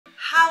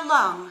How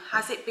long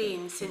has it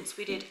been since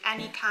we did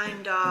any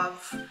kind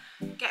of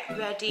get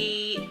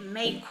ready,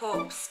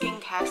 makeup,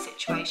 skincare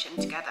situation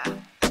together?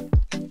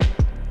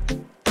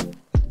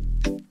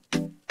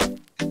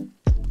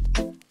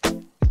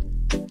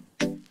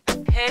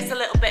 Here's a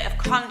little bit of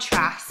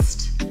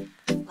contrast.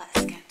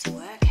 Let's get to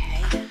work,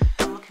 hey?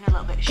 I'm looking a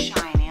little bit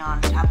shiny,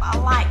 aren't I? But I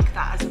like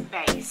that as a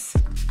base.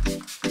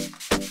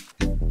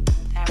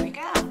 There we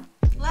go.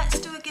 Let's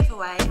do a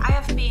giveaway. I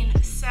have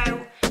been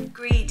so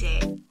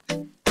greedy.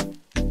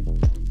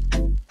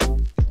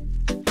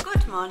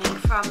 Good morning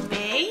from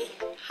me.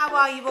 How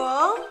are you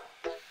all?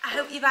 I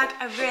hope you've had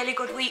a really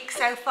good week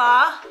so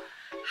far.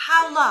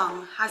 How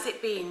long has it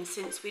been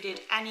since we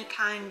did any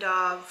kind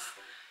of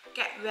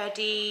get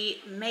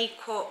ready,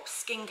 makeup,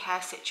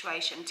 skincare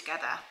situation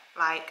together?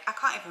 Like, I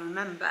can't even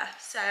remember.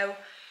 So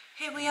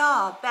here we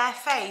are,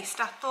 barefaced.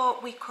 I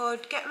thought we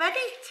could get ready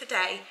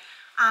today.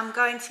 I'm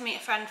going to meet a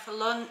friend for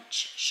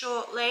lunch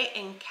shortly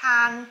in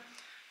Cannes.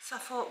 So I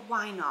thought,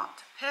 why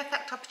not?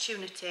 Perfect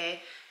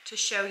opportunity to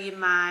show you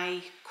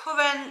my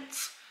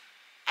current,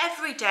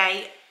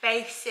 everyday,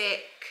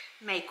 basic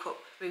makeup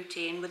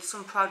routine with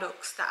some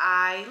products that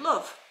I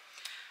love.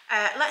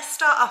 Let's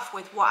start off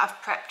with what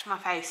I've prepped my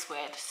face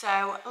with.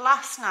 So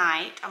last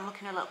night, I'm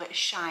looking a little bit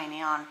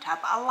shiny, aren't I?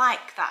 But I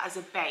like that as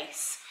a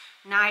base.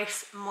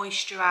 Nice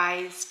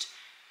moisturised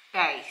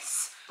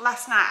base.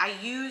 Last night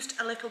I used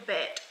a little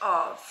bit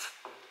of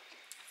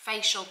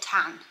facial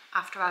tan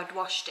after I'd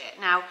washed it.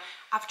 Now,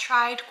 I've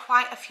tried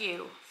quite a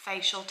few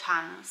facial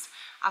tans.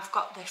 I've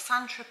got the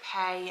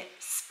Saint-Tropez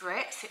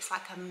Spritz. It's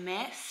like a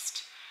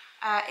mist.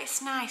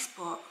 It's nice,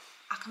 but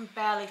I can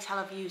barely tell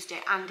I've used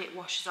it, and it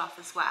washes off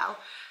as well.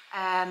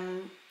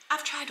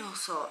 I've tried all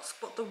sorts,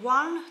 but the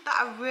one that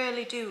I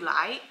really do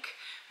like,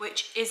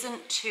 which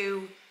isn't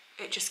too,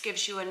 it just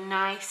gives you a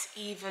nice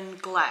even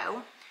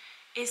glow,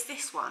 is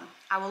this one.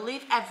 I will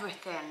leave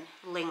everything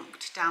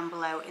linked down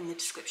below in the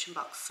description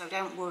box, so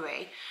don't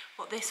worry.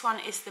 But this one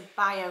is the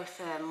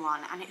Biotherm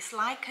one, and it's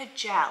like a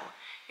gel.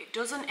 It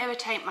doesn't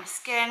irritate my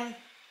skin.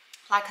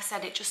 Like I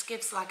said, it just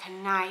gives like a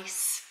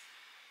nice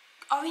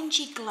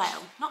orangey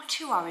glow. Not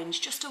too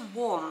orange, just a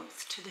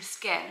warmth to the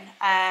skin.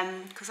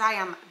 Because I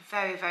am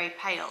very, very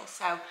pale,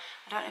 so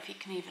I don't know if you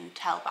can even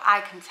tell, but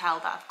I can tell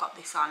that I've got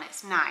this on.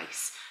 It's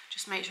nice.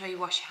 Just make sure you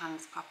wash your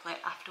hands properly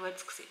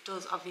afterwards, because it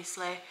does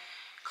obviously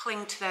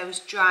cling to those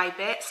dry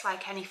bits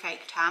like any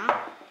fake tan.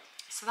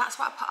 So that's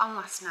what I put on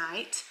last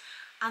night.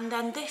 And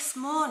then this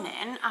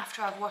morning,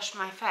 after I've washed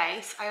my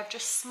face, I have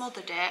just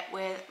smothered it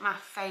with my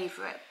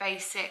favourite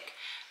basic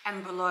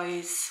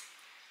Embryolisse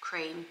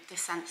cream, the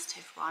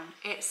sensitive one.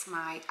 It's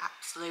my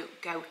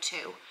absolute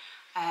go-to,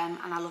 and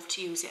I love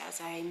to use it as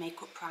a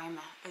makeup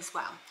primer as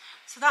well.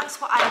 So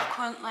that's what I've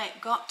currently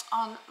got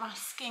on my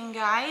skin,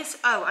 guys.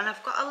 Oh, and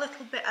I've got a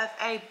little bit of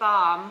a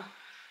balm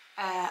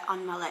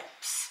on my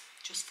lips,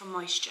 just for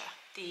moisture,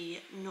 the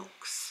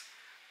Nux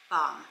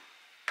balm.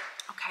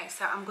 Okay,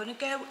 so I'm going to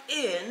go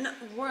in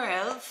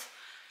with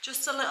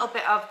just a little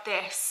bit of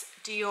this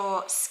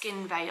Dior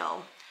Skin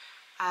Veil.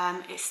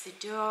 It's the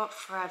Dior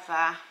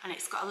Forever, and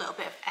it's got a little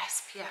bit of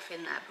SPF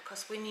in there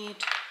because we need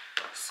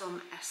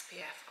some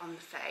SPF on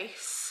the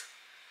face.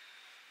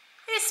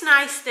 It's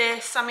nice,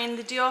 this. I mean,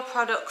 the Dior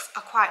products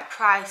are quite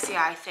pricey,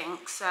 I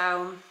think,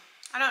 so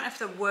I don't know if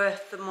they're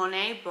worth the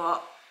money,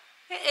 but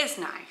it is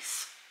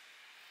nice.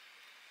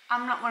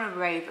 I'm not going to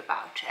rave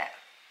about it.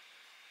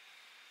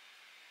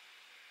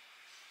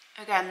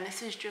 Again,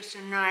 this is just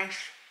a nice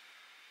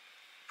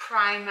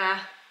primer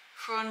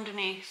for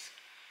underneath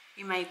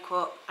your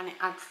makeup, and it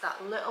adds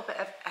that little bit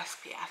of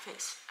SPF.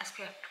 It's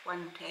SPF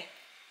 20.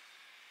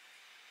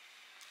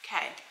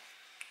 Okay,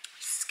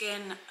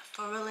 skin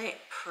thoroughly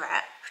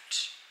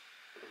prepped.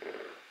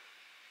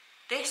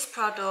 This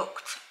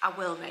product I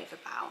will rave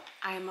about.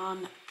 I am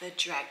on the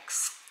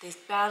dregs. There's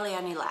barely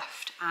any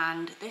left,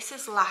 and this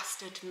has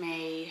lasted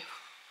me,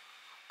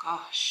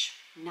 gosh,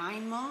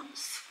 9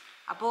 months.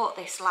 I bought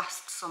this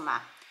last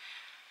summer,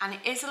 and it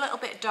is a little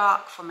bit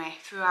dark for me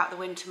throughout the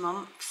winter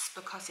months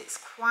because it's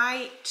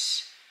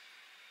quite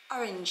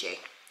orangey,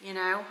 you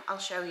know. I'll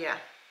show you.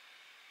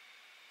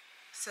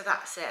 So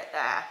that's it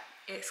there.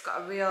 It's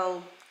got a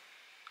real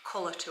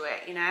colour to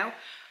it, you know,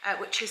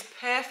 which is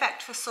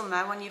perfect for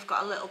summer when you've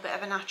got a little bit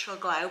of a natural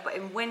glow. But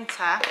in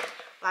winter,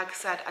 like I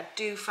said, I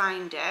do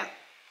find it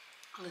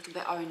a little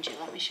bit orangey.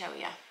 Let me show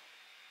you.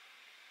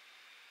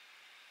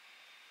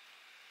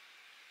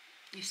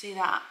 You see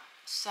that?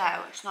 So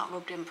it's not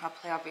rubbed in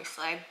properly,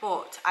 obviously,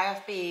 but I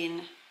have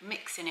been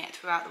mixing it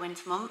throughout the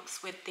winter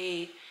months with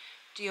the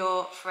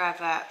Dior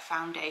Forever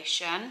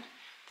foundation.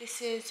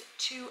 This is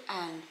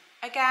 2N.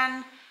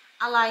 Again,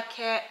 I like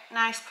it.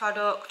 Nice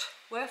product.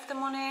 Worth the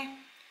money?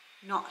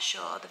 Not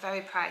sure. They're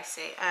very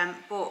pricey.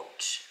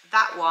 But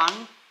that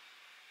one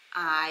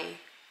I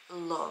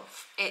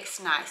love.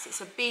 It's nice.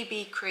 It's a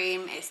BB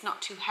cream. It's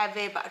not too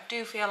heavy, but I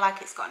do feel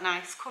like it's got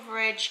nice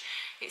coverage.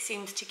 It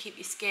seems to keep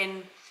your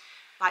skin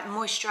like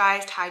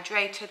moisturised,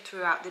 hydrated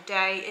throughout the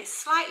day. It's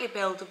slightly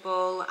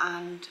buildable,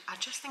 and I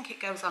just think it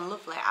goes on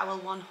lovely. I will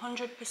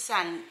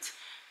 100%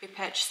 be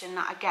purchasing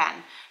that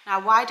again. Now,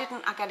 why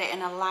didn't I get it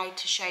in a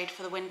lighter shade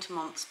for the winter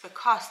months?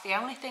 Because the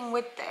only thing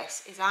with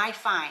this is I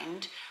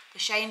find the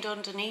shade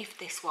underneath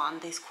this one,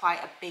 there's quite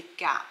a big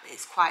gap.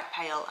 It's quite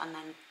pale, and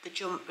then the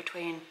jump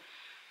between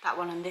that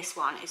one and this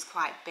one is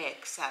quite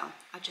big, so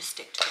I just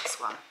stick to this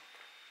one.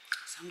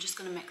 So I'm just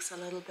going to mix a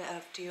little bit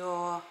of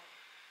Dior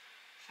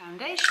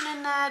foundation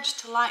in there just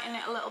to lighten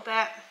it a little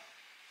bit.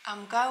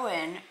 I'm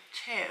going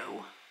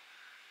to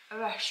a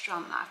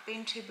restaurant that I've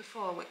been to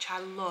before, which I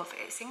love.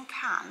 It's in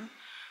Cannes,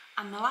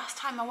 and the last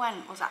time I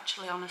went was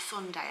actually on a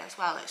Sunday as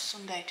well. It's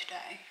Sunday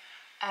today,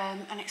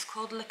 and it's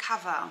called Le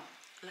Caveau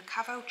 30.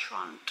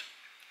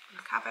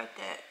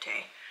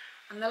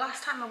 And the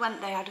last time I went,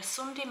 they had a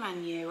Sunday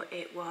menu.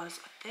 It was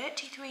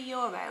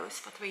 €33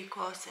 for 3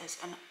 courses,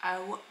 and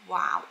oh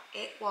wow,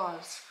 it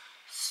was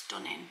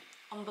stunning,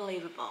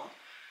 unbelievable.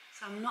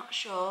 So I'm not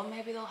sure,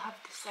 maybe they'll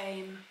have the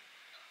same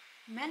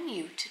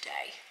menu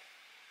today.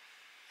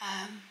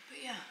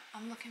 But yeah,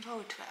 I'm looking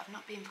forward to it. I've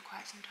not been for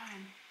quite some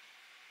time.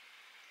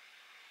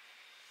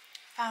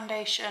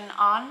 Foundation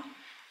on.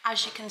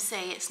 As you can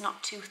see, it's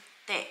not too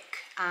thick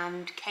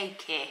and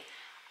cakey,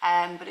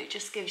 but it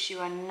just gives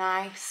you a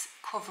nice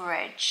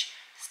coverage.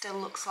 Still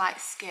looks like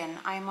skin.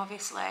 I am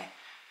obviously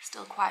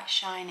still quite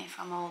shiny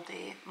from all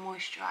the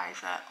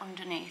moisturiser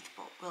underneath,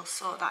 but we'll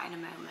sort that in a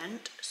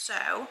moment.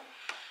 So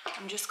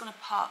I'm just going to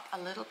pop a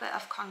little bit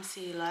of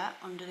concealer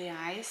under the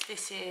eyes.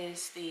 This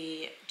is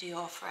the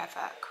Dior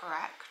Forever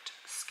Correct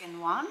Skin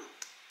one.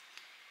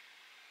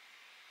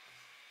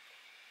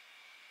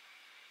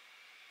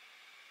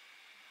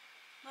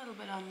 A little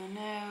bit on the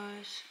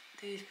nose,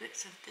 these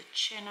bits of the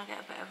chin I get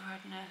a bit of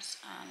redness,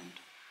 and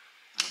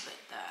a little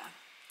bit there.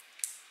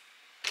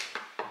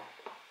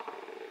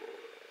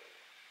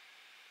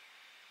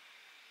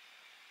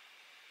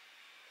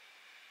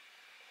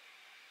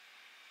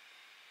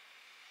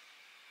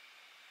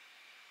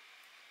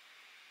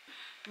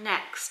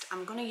 Next,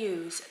 I'm going to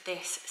use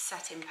this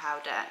setting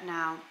powder.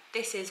 Now,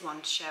 this is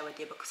one to share with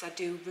you because I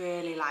do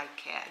really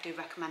like it. I do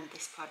recommend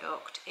this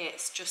product.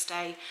 It's just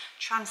a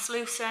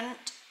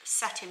translucent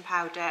setting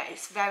powder.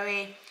 It's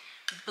very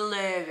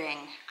blurring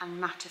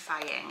and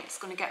mattifying. It's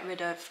going to get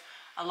rid of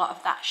a lot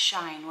of that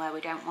shine where we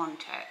don't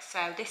want it.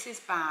 So this is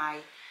by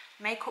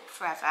Makeup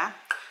Forever.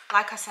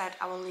 Like I said,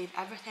 I will leave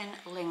everything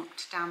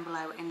linked down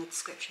below in the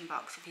description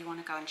box if you want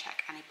to go and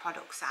check any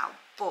products out.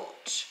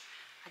 But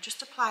I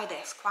just apply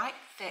this quite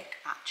thick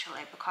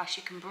actually, because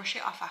you can brush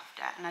it off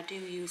after, and I do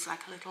use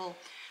like a little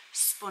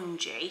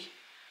spongy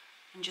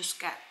and just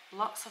get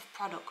lots of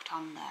product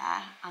on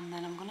there, and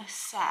then I'm going to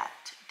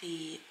set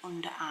the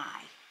under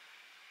eye.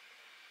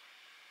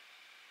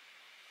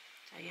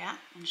 So yeah,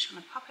 I'm just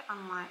going to pop it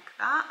on like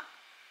that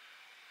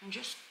and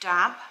just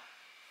dab.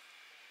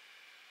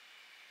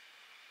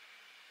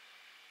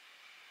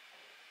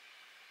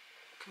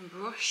 You can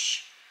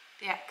brush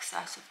the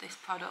excess of this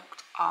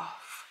product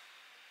off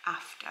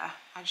after.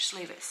 I just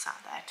leave it sat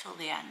there till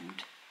the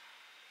end,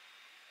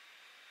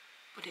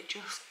 but it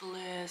just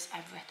blurs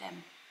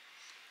everything.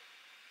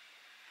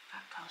 In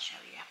fact, I'll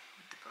show you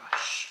with the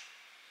brush.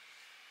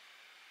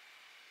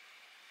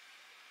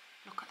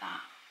 Look at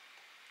that,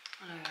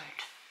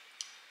 blurred.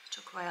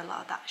 Took away a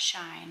lot of that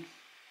shine.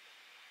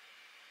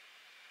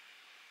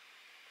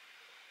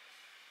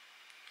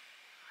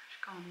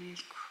 Just go on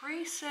these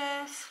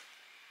creases,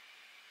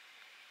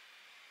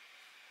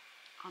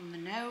 on the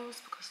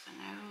nose, because the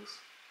nose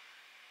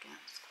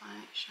gets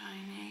quite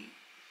shiny.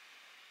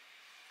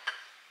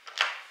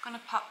 I'm going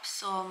to pop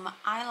some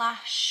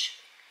eyelash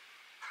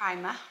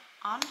primer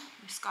on,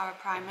 mascara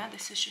primer.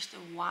 This is just a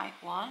white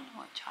one,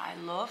 which I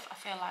love. I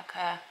feel like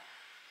a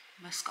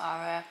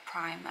mascara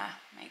primer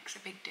makes a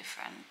big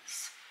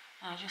difference.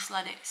 And I just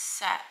let it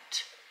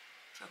set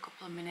for a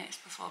couple of minutes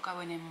before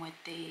going in with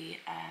the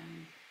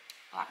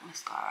black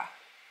mascara.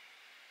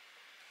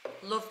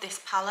 Love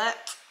this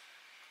palette.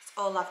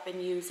 All I've been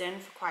using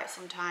for quite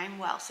some time,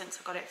 well, since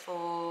I got it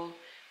for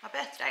my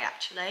birthday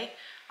actually,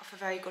 off a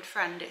very good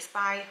friend. It's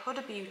by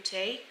Huda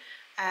Beauty.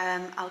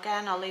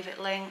 Again, I'll leave it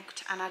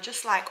linked, and I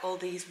just like all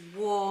these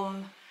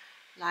warm,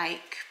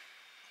 like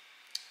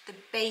the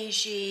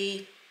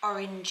beigey,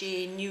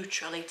 orangey,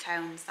 neutrally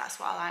tones. That's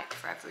what I like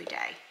for every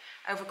day.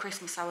 Over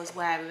Christmas I was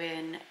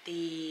wearing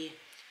the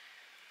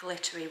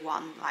glittery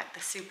one, like the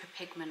super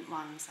pigment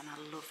ones, and I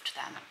loved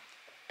them.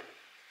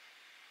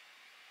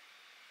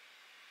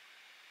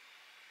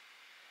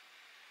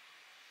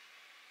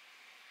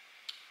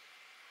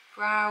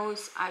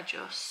 Brows, I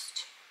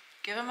just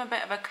give them a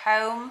bit of a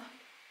comb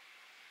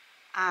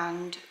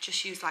and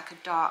just use like a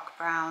dark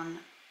brown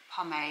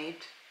pomade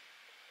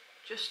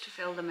just to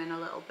fill them in a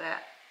little bit.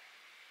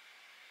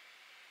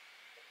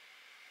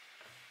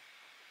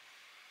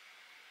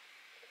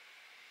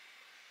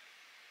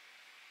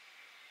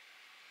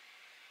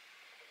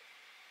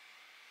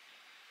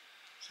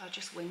 So I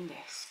just wing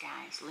this,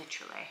 guys,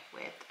 literally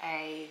with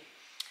a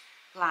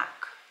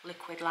black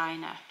liquid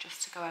liner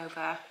just to go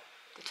over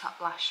the top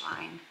lash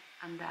line,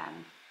 and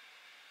then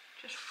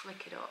just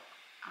flick it up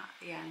at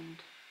the end.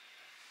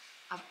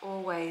 I've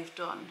always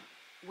done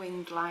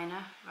winged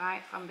liner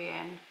right from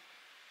being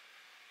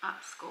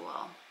at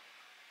school.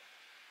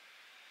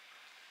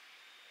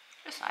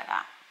 Just like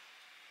that.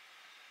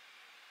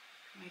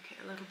 Make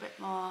it a little bit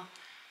more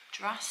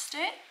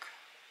drastic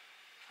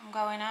if I'm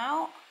going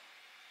out,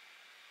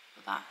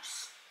 but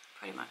that's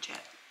pretty much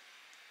it.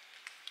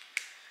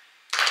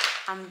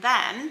 And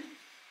then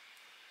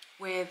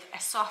with a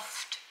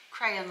soft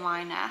crayon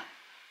liner,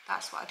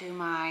 that's what I do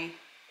my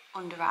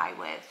under eye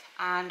with,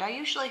 and I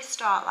usually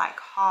start like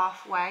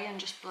halfway and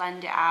just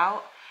blend it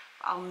out,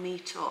 but I'll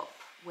meet up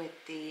with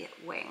the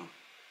wing.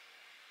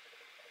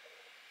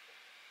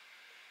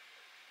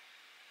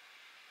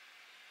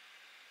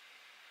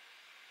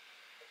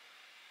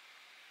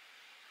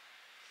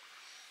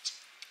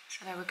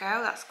 So there we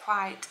go, that's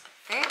quite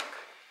thick.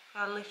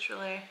 I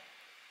literally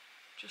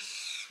just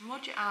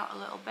smudge it out a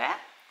little bit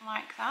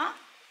like that.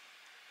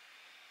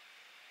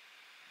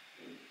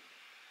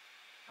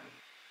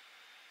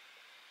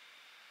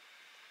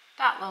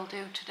 That will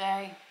do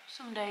today.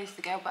 Some days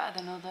they go better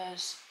than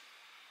others.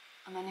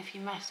 And then if you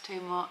mess too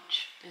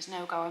much, there's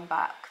no going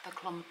back, they're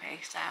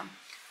clumpy, so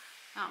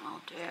that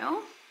will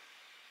do.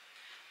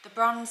 The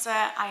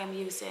bronzer I am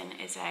using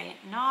is a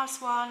Nars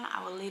one.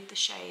 I will leave the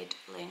shade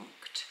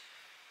linked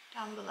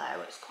down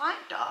below. It's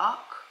quite dark.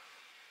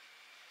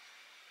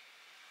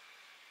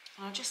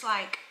 And I just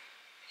like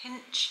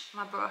pinch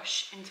my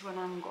brush into an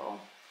angle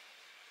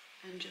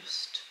and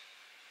just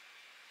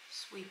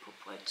sweep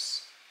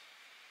upwards.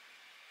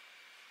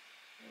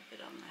 A little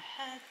bit on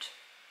the head.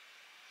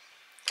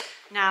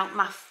 Now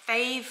my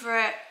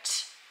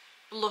favourite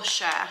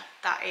blusher,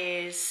 that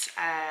is,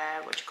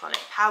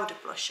 powder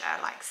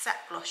blusher, like set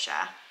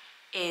blusher,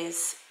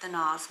 is the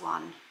Nars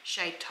one,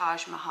 shade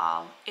Taj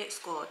Mahal. It's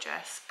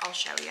gorgeous, I'll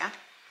show you.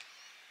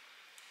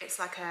 It's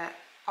like a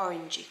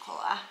orangey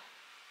colour.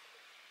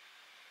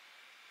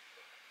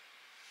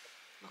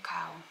 Look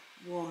how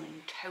warm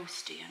and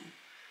toasty and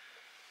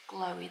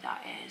glowy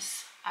that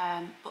is.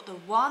 But the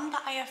one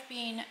that I have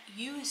been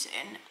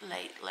using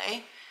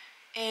lately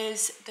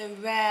is the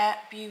Rare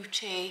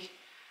Beauty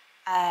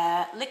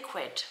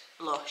liquid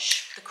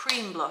blush, the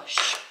cream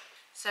blush.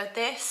 So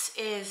this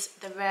is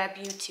the Rare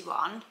Beauty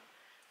one,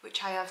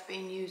 which I have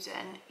been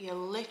using. You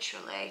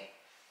literally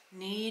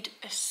need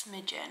a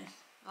smidgen,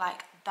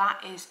 like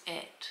that is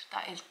it,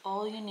 that is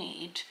all you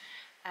need.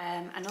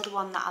 Another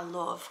one that I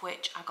love,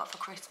 which I got for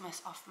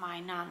Christmas off my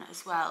nan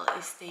as well,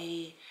 is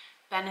the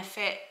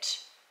Benefit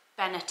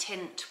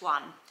Tint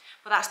one,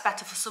 but that's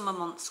better for summer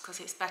months because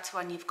it's better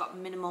when you've got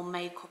minimal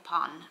makeup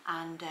on,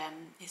 and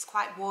it's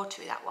quite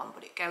watery, that one,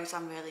 but it goes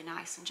on really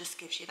nice and just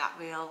gives you that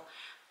real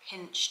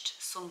pinched,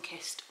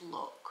 sun-kissed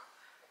look.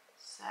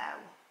 So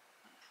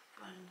let's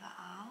blend that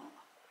out.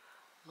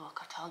 Look,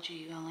 I told you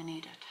you only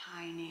need a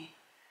tiny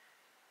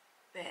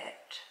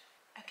bit.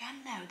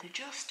 Again though, they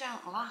just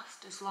don't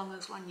last as long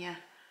as when you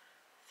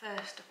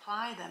first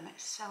apply them.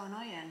 It's so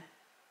annoying.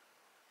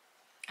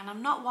 And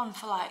I'm not one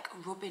for like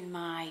rubbing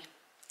my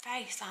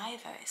face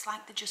either. It's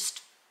like they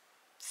just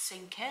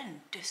sink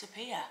in,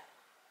 disappear.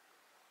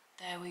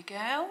 There we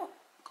go.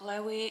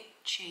 Glowy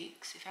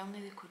cheeks. If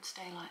only they could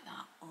stay like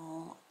that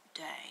all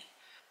day.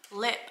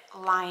 Lip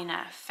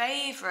liner.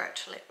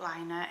 Favourite lip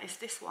liner is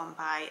this one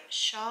by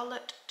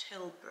Charlotte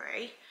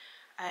Tilbury.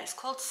 It's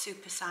called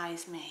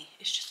Supersize Me.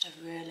 It's just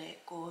a really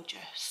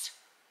gorgeous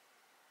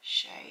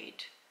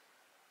shade.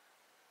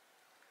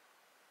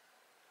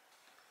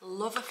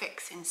 Love a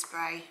fixing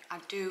spray. I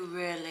do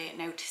really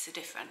notice a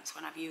difference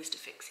when I've used a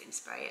fixing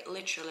spray. It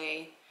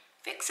literally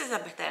fixes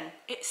everything.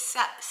 It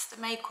sets the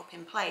makeup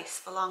in place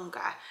for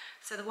longer.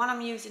 So the one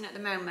I'm using at the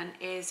moment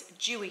is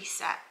Dewy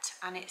Set,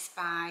 and it's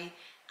by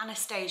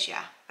Anastasia,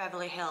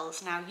 Beverly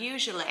Hills. Now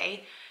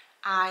usually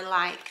I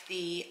like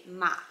the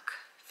MAC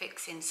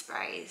fixing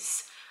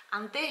sprays,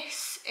 and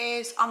this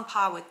is on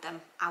par with them,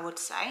 I would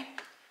say.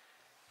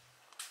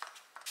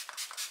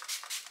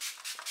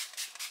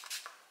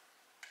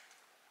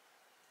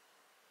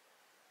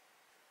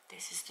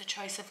 This is the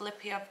choice of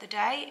lippy of the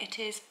day. It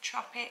is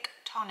Tropic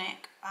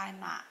Tonic by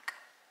MAC.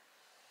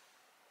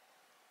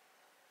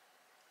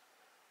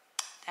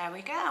 There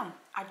we go.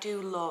 I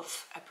do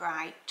love a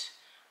bright,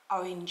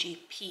 orangey,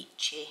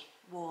 peachy,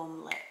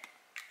 warm lip.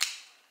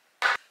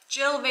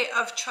 Jewellery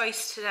of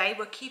choice today,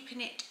 we're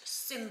keeping it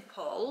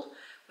simple.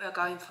 We're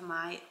going for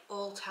my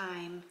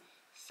all-time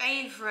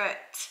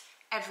favourite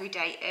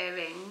everyday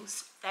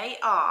earrings. They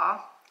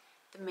are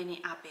the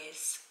Mini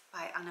Abbeys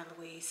by Ana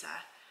Luisa.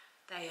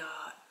 They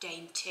are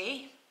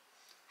dainty,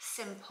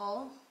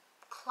 simple,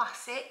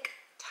 classic,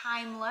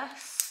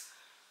 timeless.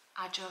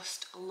 I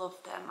just love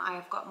them. I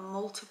have got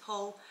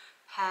multiple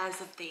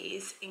pairs of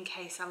these in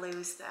case I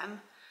lose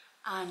them.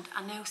 And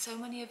I know so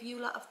many of you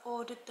lot have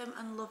ordered them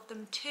and love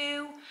them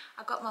too.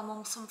 I got my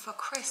mum some for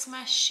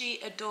Christmas. She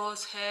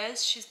adores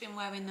hers. She's been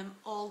wearing them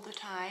all the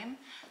time.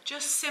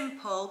 Just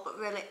simple but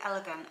really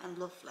elegant and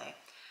lovely.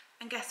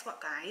 And guess what,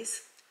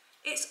 guys?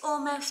 It's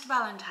almost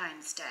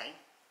Valentine's Day.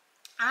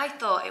 I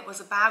thought it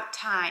was about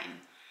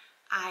time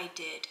I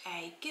did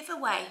a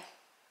giveaway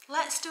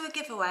let's do a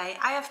giveaway.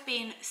 I have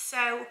been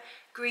so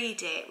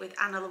greedy with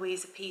Ana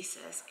Luisa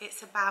pieces.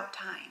 It's about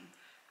time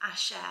I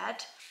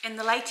shared. In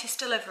the latest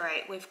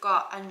delivery, we've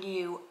got a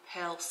new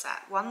pearl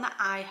set, one that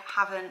I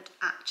haven't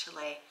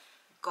actually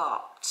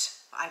got,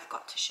 but I've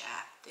got to share.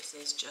 This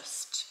is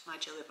just, my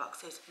jewellery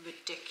box is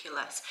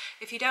ridiculous.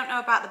 If you don't know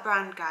about the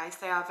brand, guys,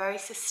 they are a very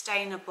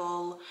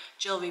sustainable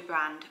jewellery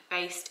brand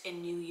based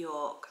in New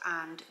York,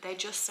 and they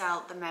just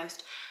sell the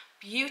most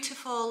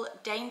beautiful,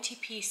 dainty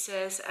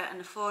pieces at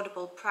an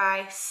affordable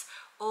price.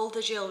 All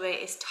the jewellery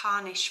is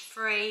tarnish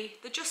free.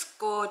 They're just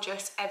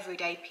gorgeous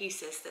everyday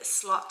pieces that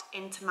slot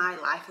into my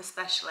life,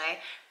 especially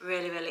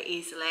really, really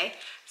easily.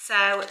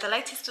 So the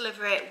latest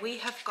delivery, we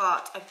have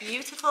got a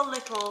beautiful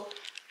little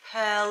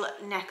pearl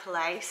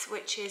necklace,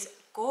 which is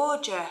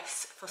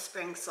gorgeous for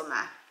spring,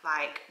 summer.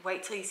 Like,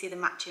 wait till you see the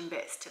matching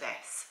bits to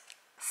this.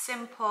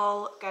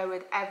 Simple, go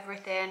with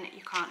everything,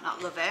 you can't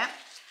not love it.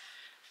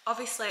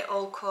 Obviously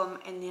all come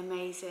in the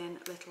amazing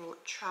little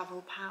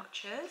travel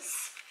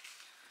pouches.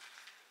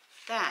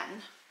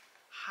 Then,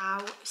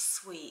 how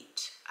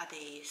sweet are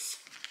these?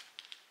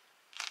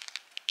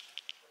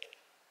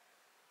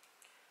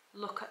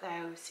 Look at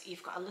those.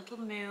 You've got a little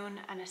moon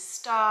and a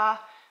star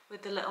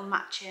with the little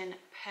matching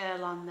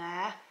pearl on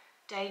there.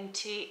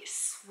 Dainty,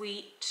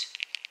 sweet,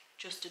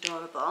 just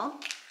adorable.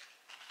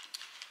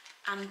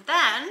 And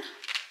then,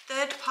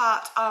 third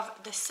part of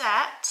the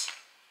set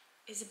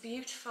is a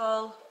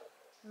beautiful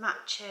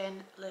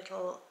matching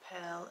little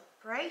pearl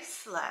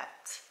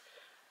bracelet.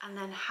 And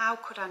then how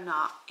could I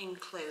not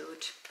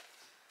include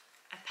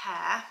a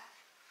pair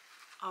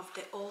of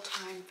the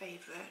all-time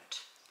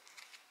favourite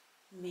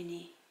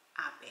mini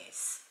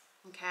Abbeys?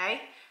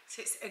 Okay,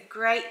 so it's a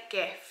great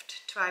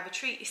gift to either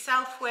treat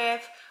yourself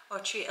with or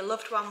treat a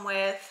loved one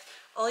with.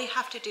 All you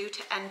have to do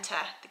to enter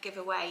the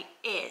giveaway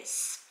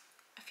is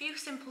a few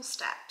simple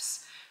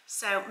steps.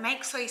 So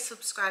make sure you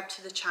subscribe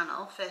to the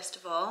channel first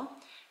of all.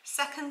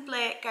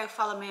 Secondly, go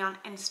follow me on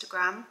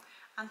Instagram.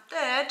 And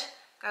third,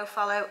 go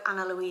follow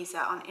Ana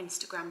Luisa on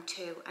Instagram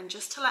too. And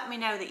just to let me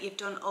know that you've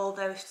done all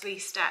those 3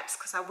 steps,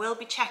 because I will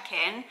be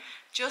checking,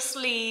 just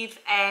leave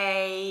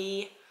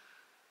a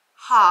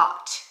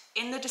heart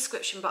in the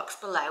description box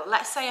below.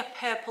 Let's say a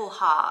purple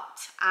heart,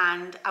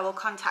 and I will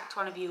contact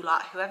one of you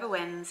lot, whoever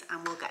wins,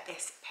 and we'll get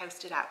this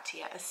posted out to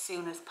you as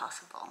soon as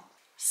possible.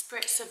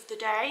 Spritz of the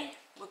day,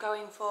 we're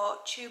going for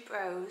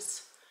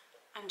Tuberose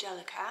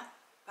Angelica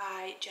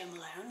by Jo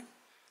Malone.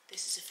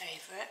 This is a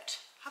favourite.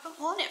 Haven't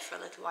worn it for a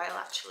little while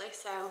actually,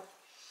 so love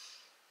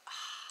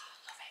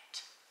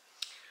it.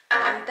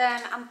 And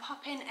then I'm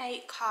popping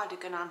a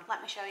cardigan on.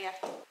 Let me show you.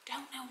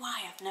 Don't know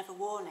why I've never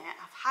worn it.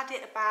 I've had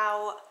it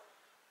about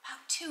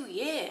 2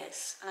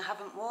 years and I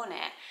haven't worn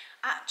it.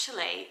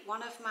 Actually,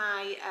 one of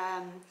my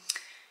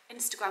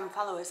Instagram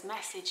followers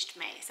messaged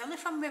me. It's only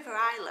from River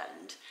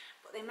Island,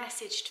 but they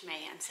messaged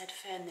me and said,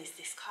 Fern, there's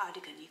this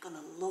cardigan, you're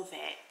gonna love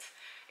it.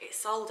 It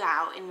sold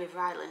out in River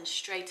Island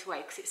straight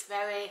away because it's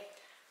very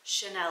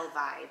Chanel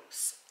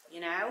vibes, you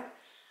know.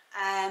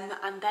 And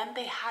then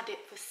they had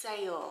it for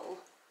sale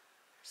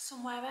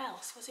somewhere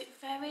else. Was it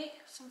Very?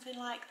 Something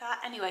like that.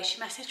 Anyway,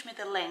 she messaged me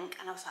the link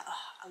and I was like,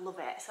 oh, I love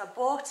it. So I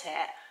bought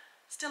it.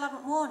 Still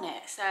haven't worn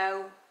it,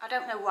 so I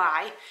don't know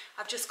why.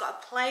 I've just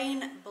got a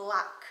plain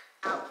black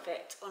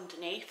outfit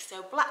underneath.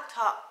 So black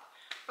top,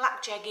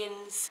 black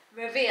jeggings.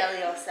 Reveal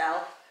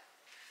yourself.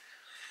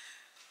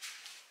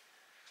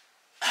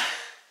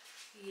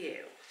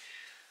 You.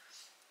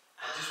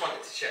 I just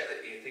wanted to check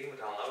that your thing was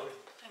downloaded.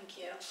 Thank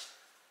you.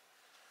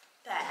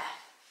 There,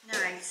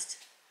 nice.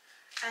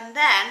 And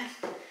then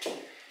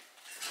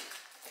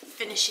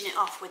finishing it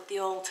off with the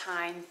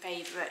all-time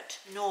favourite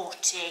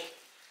naughty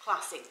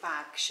classic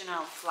bag,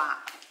 Chanel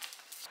flap.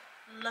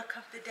 Look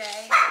of the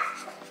day.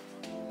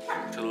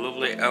 It's a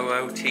lovely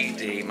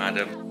OOTD,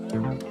 madam.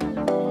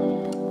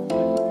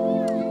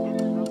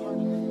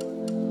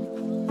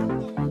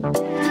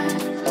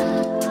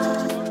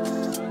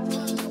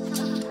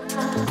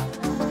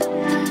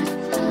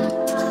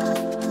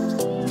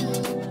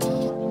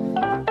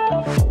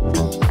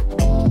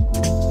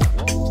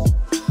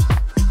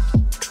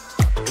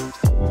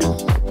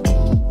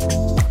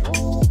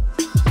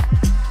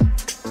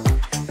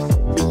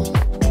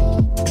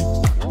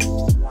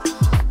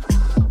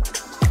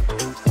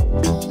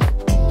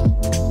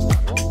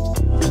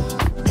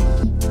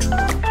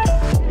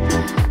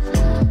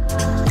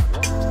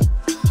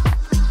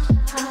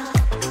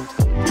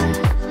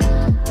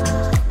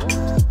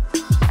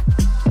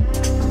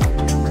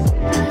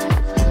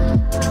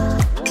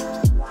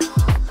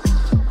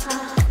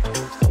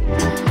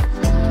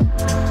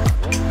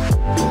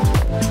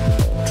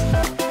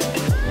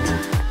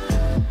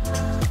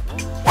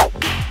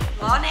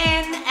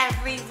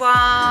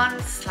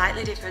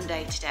 Slightly different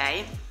day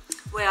today.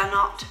 We are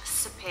not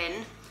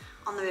sipping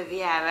on the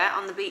Riviera,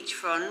 on the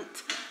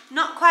beachfront.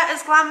 Not quite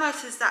as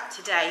glamorous as that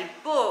today,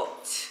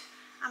 but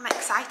I'm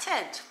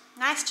excited.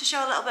 Nice to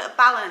show a little bit of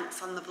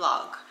balance on the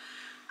vlog.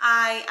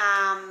 I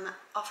am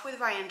off with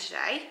Ryan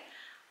today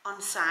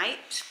on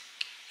site.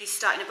 He's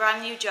starting a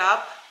brand new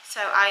job,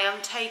 so I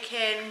am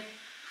taking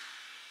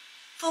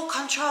full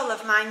control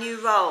of my new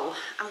role.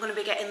 I'm going to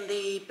be getting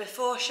the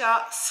before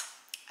shots,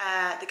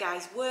 the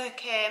guys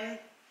working,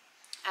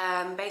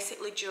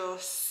 basically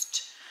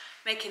just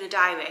making a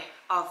diary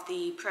of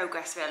the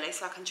progress really,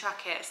 so I can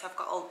track it. So I've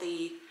got all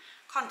the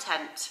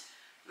content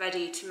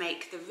ready to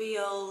make the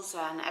reels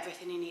and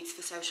everything he needs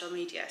for social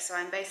media. So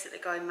I'm basically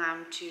going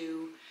round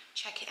to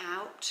check it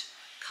out,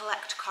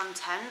 collect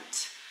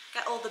content,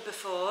 get all the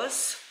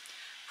befores,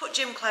 put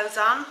gym clothes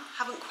on.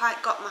 Haven't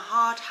quite got my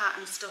hard hat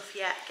and stuff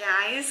yet,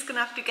 guys. Gonna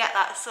have to get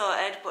that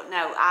sorted. But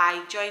no,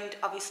 I joined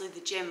obviously the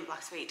gym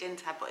last week,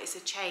 didn't I? But it's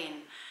a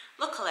chain.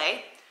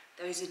 Luckily,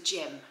 there is a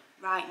gym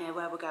right near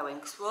where we're going,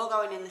 because we're all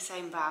going in the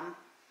same van,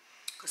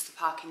 because the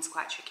parking's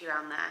quite tricky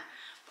around there.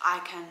 But I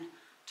can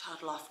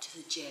toddle off to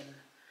the gym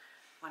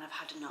when I've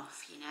had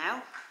enough, you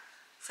know.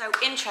 So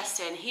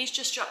interesting. He's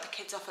just dropped the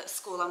kids off at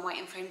school. I'm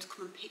waiting for him to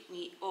come and pick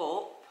me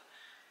up.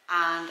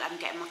 And I'm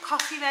getting my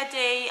coffee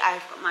ready.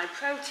 I've got my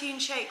protein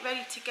shake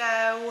ready to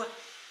go.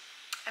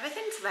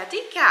 Everything's ready,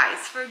 guys,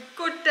 for a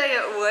good day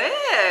at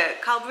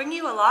work. I'll bring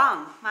you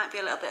along. Might be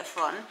a little bit of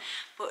fun.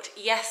 But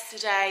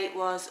yesterday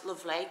was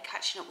lovely,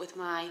 catching up with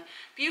my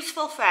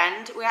beautiful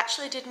friend. We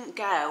actually didn't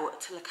go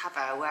to Le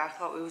Cavo, where I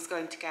thought we was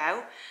going to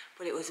go,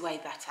 but it was way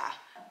better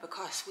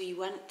because we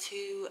went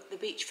to the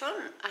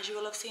beachfront. As you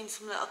will have seen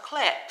some little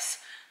clips,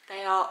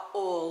 they are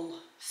all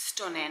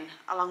stunning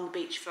along the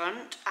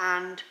beachfront,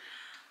 and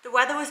the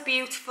weather was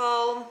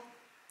beautiful,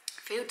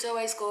 food's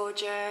always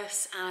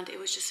gorgeous, and it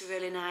was just a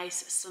really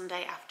nice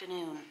Sunday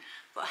afternoon.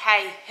 But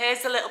hey,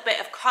 here's a little bit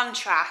of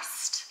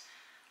contrast.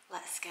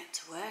 Let's get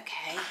to work,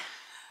 hey?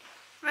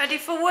 Ready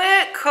for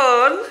work,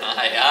 Con?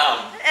 I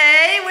am.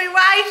 Hey, we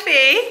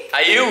wifey.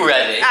 Are you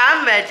ready?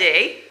 I'm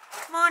ready.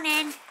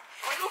 Morning.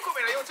 Oh, you're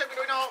coming, are you taking me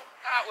doing all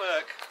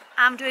artwork?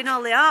 I'm doing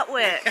all the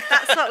artwork.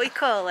 That's what we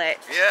call it.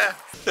 Yeah.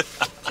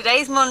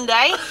 Today's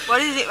Monday.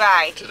 What is it,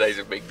 right? Today's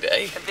a big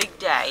day. A big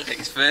day.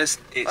 It's What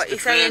the you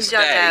saying, first day.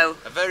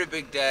 Jono? A very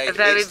big day. A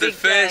very it's big the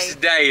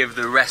first day of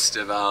the rest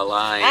of our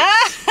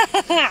lives.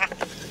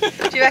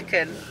 Do you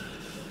reckon?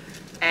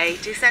 Hey,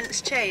 do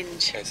scents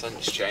change? Okay,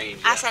 sense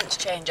change. Our scents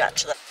change,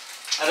 actually.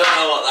 I don't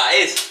know what that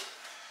is.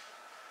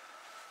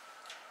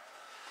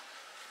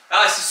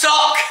 Oh, it's a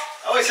sock!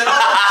 Oh, it's an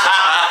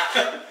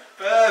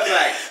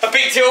Perfect. I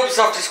picked it up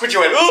so after Squidgy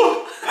went,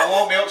 ooh! I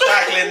won't be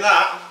upcycling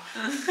that.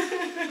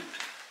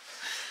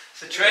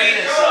 It's a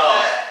trainer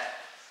sock.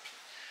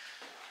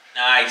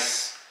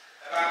 Nice.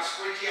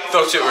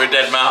 Thought it were a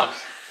dead mouse.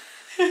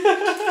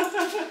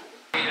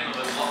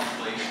 Another lock,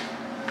 please.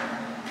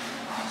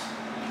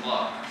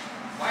 Lock.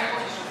 Why are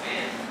you so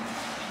in?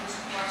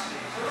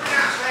 We're running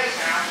out of space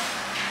now.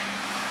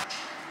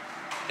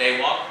 Day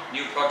one,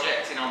 new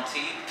project in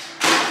Antibes.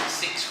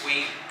 6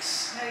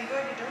 weeks. No, you've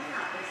already done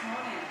that this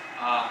morning.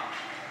 Yeah,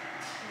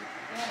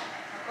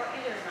 I got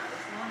you doing that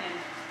this morning.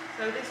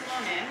 So this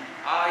morning...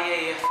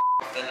 Yeah.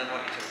 Then I know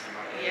what you're talking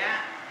about.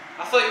 Yeah.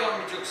 I thought you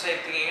wanted me to do the same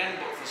thing again,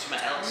 but for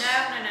something else. No.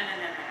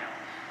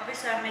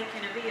 Obviously I'm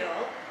making a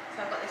reel,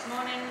 so I've got this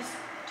morning's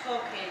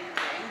talking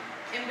thing.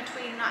 In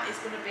between that is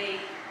going to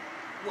be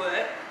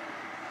work.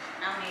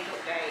 Now I need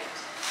update.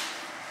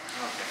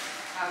 Okay.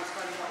 How it's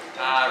going, what we're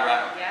doing.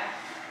 Right. Yeah.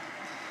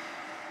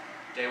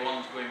 Day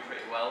one's going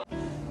pretty well.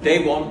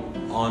 Day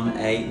one on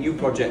a new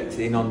project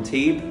in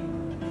Antibes.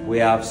 We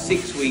have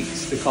 6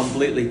 weeks to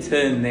completely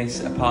turn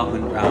this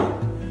apartment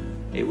round.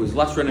 It was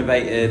last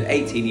renovated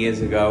 18 years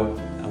ago,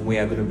 and we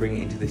are going to bring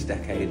it into this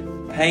decade.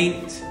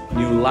 Paint,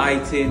 new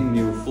lighting,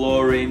 new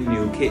flooring,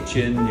 new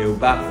kitchen, new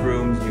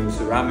bathrooms, new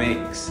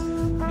ceramics,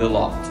 the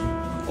lot.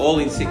 All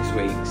in 6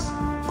 weeks.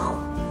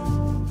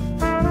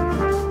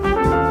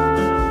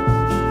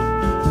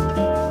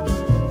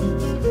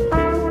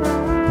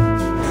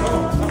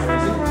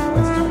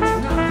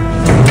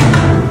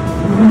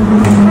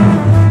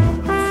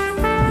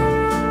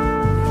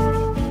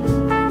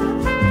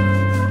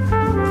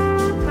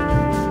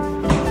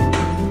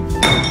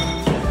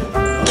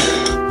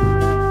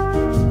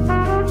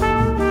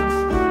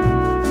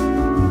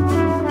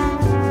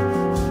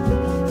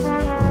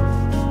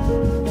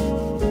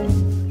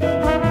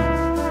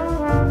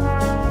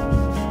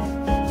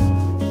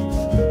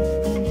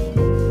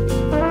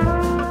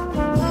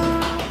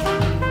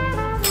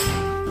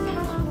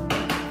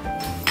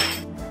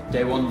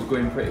 Day one's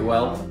going pretty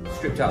well.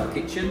 Stripped out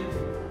the kitchen,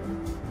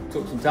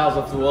 took some tiles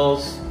off the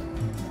walls,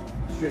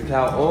 stripped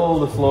out all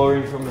the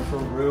flooring from the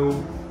front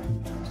room.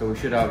 So we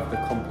should have the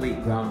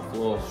complete ground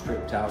floor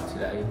stripped out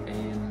today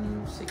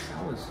in 6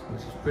 hours,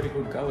 which is pretty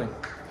good going.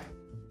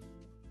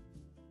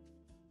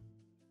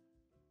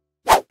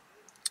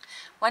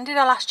 When did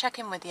I last check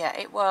in with you?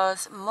 It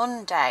was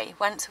Monday.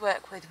 Went to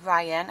work with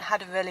Ryan.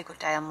 Had a really good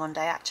day on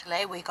Monday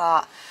actually. We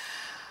got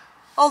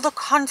all the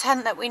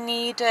content that we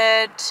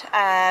needed.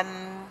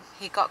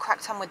 He got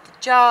cracked on with the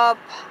job,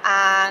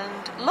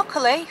 and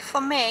luckily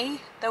for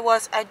me there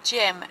was a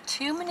gym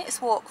 2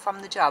 minutes walk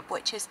from the job,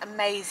 which is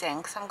amazing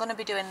because I'm going to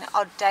be doing the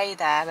odd day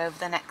there over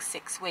the next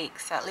 6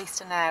 weeks, so at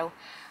least I know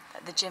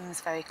that the gym's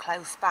very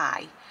close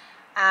by.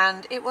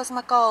 And it was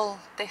my goal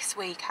this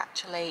week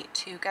actually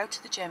to go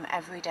to the gym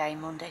every day,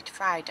 Monday to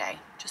Friday.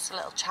 Just a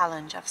little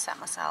challenge I've set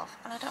myself,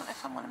 and I don't know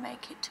if I'm going to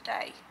make it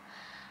today.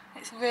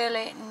 It's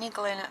really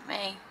niggling at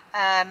me,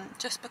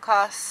 just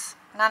because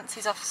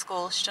Nancy's off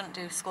school. She doesn't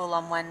do school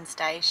on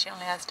Wednesday, she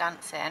only has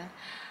dancing.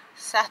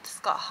 Seth's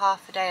got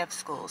half a day of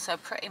school, so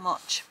pretty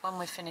much when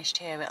we're finished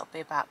here it'll be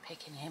about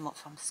picking him up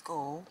from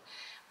school.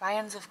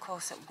 Ryan's of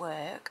course at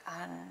work,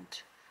 and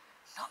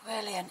not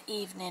really an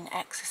evening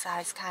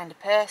exercise kind of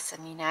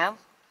person, you know.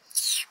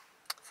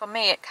 For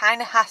me it kind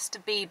of has to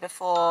be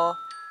before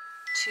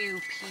 2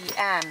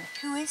 p.m.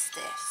 Who is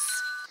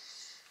this?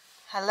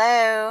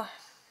 Hello?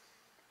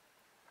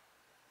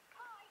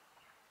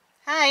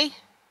 Hi.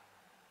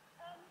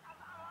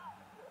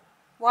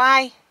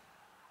 Why?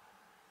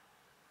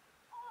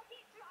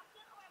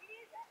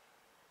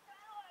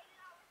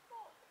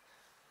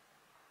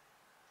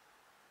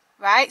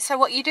 Right, so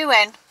what are you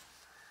doing?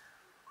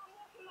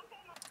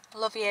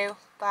 Love you.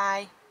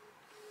 Bye.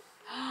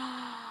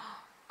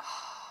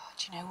 Oh,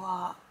 do you know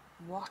what?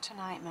 What a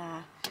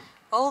nightmare.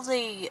 All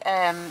the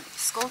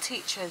school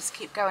teachers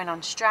keep going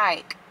on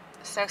strike.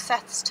 So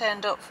Seth's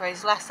turned up for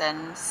his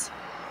lessons,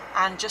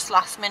 and just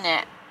last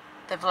minute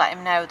they've let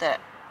him know that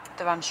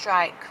they're on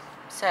strike.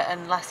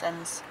 Certain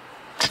lessons.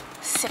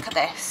 Sick of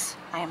this.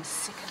 I am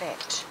sick of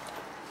it.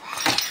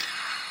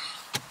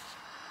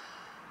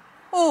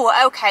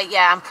 Oh, okay,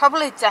 yeah, I'm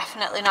probably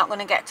definitely not going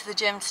to get to the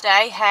gym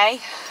today,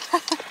 hey?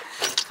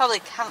 Probably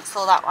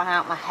cancel that one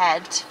out my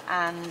head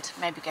and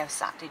maybe go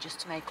Saturday just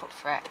to make up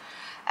for it.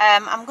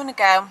 I'm going to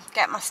go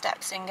get my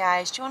steps in,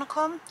 guys. Do you want to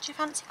come? Do you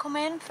fancy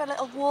coming for a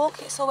little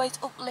walk? It's always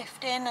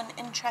uplifting and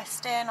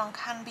interesting on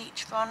Cannes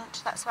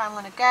Beachfront. That's where I'm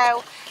going to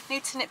go.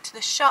 Need to nip to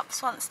the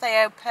shops once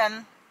they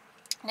open.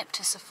 Nip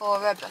to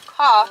Sephora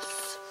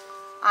because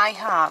I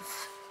have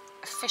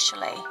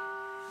officially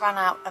ran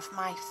out of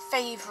my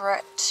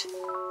favourite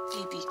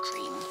BB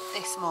cream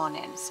this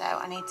morning, so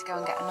I need to go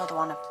and get another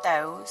one of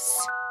those.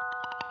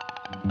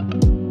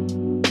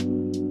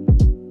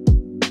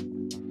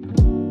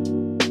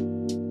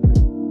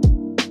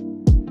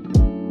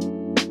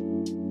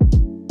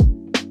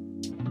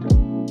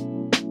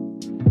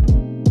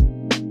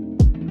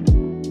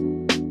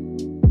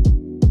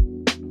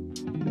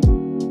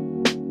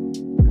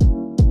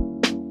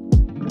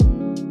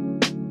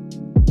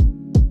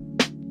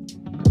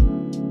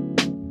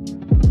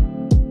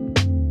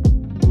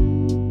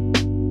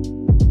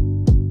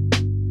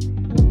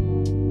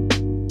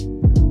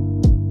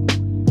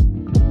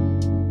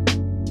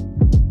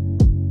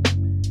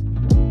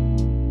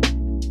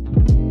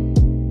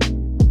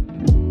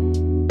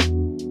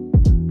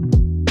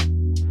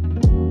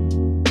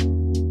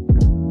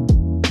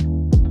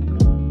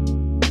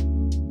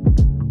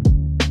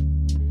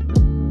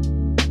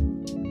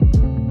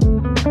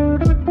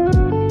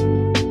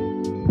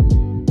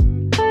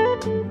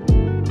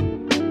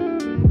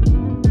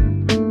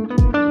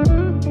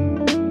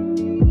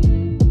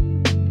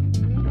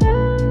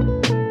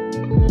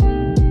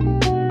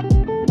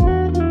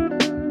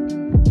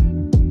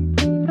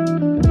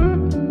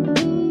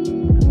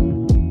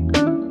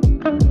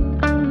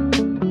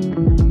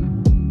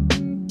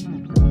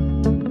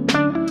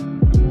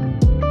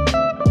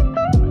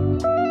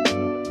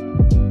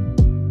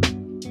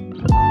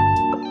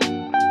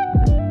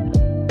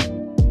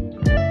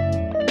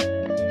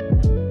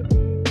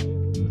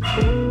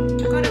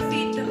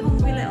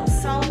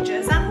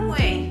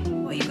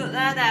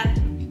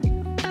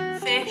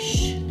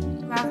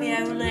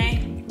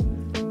 Ravioli,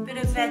 bit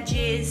of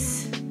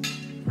veggies,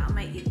 that'll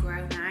make you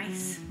grow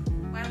nice,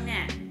 won't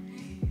it?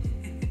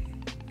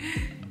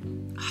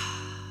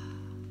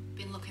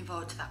 Been looking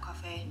forward to that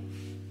coffee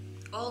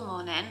all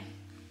morning.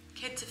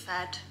 Kids are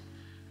fed,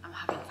 I'm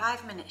having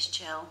 5 minutes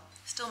chill,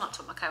 still not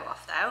took my coat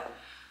off though.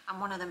 I'm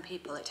one of them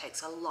people, it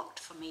takes a lot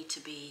for me to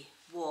be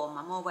warm,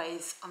 I'm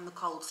always on the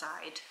cold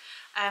side.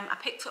 I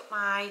picked up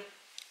my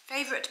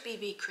favourite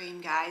BB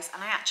cream, guys,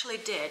 and I actually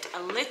did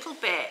a little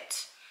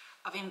bit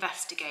of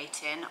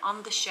investigating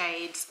on the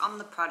shades, on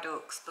the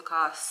products,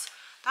 because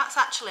that's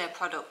actually a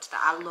product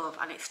that I love,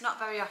 and it's not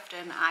very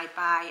often I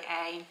buy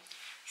a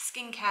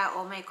skincare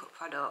or makeup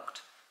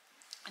product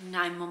and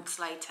 9 months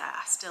later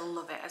I still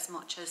love it as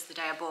much as the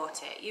day I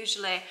bought it.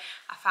 Usually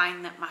I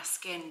find that my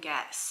skin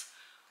gets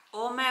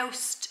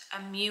almost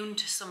immune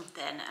to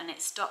something and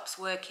it stops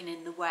working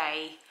in the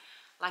way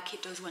like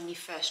it does when you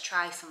first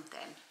try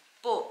something.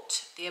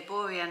 But the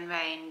Erborian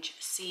range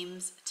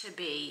seems to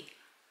be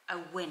a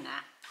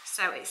winner.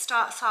 So it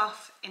starts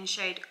off in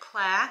shade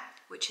Claire,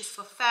 which is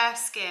for fair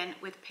skin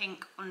with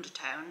pink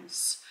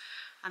undertones.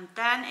 And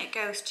then it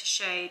goes to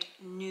shade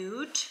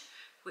Nude,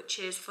 which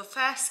is for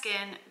fair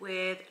skin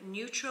with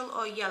neutral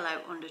or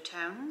yellow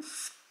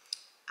undertones.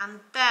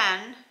 And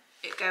then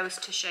it goes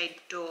to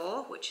shade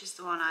Door, which is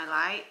the one I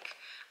like.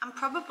 I'm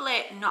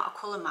probably not a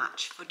colour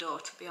match for Door,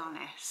 to be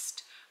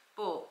honest.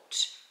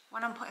 But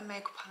when I'm putting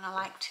makeup on, I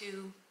like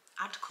to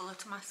add colour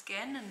to my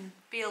skin and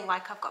feel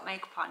like I've got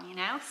makeup on, you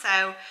know.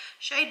 So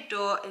shade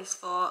D'Or is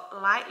for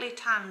lightly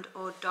tanned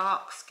or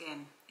dark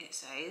skin, it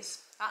says.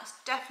 That's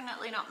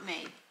definitely not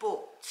me, but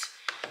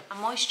I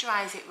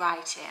moisturise it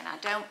right in. I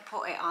don't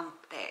put it on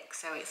thick,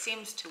 so it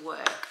seems to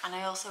work. And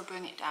I also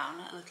bring it down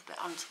a little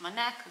bit onto my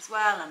neck as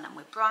well, and then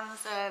with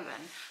bronzer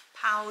and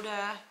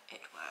powder,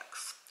 it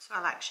works. So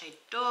I like shade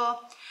D'Or.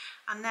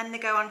 And then they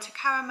go on to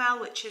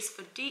Caramel, which is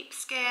for deep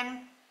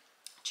skin,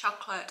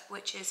 Chocolate,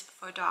 which is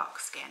for dark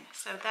skin.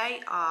 So they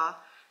are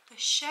the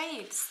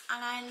shades,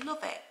 and I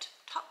love it.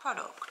 Top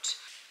product.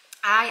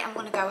 I am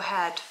going to go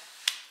ahead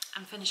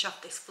and finish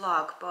off this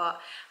vlog,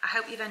 but I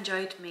hope you've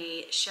enjoyed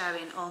me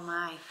sharing all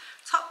my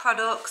top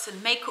products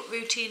and makeup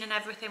routine and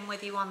everything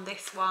with you on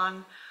this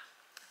one.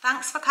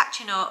 Thanks for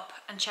catching up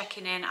and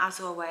checking in as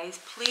always.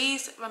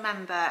 Please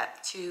remember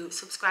to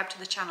subscribe to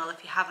the channel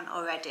if you haven't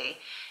already.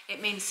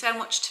 It means so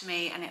much to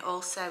me, and it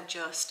also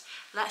just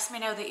lets me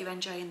know that you're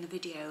enjoying the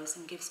videos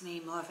and gives me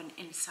more of an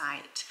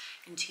insight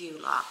into you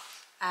lot.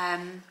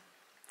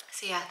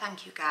 So yeah,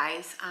 thank you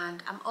guys.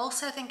 And I'm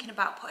also thinking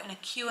about putting a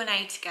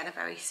Q&A together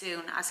very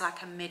soon as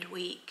like a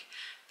midweek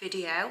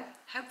video,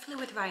 hopefully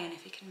with Ryan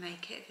if he can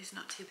make it, if he's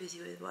not too busy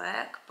with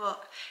work.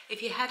 But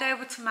if you head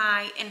over to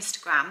my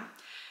Instagram,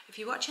 if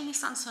you're watching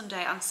this on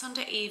Sunday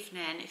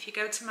evening, if you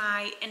go to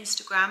my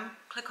Instagram,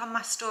 click on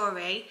my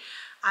story,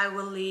 I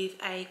will leave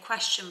a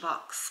question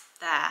box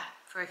there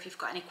for if you've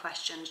got any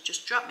questions.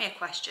 Just drop me a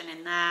question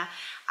in there.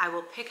 I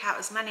will pick out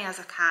as many as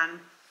I can,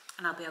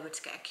 and I'll be able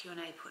to get a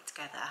Q&A put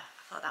together.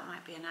 I thought that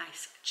might be a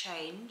nice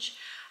change.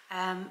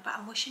 But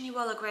I'm wishing you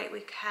all a great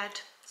week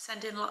ahead.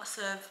 Sending lots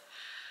of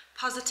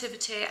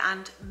positivity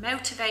and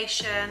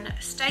motivation.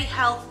 Stay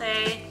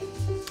healthy,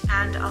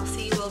 and I'll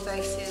see you all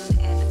very soon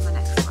in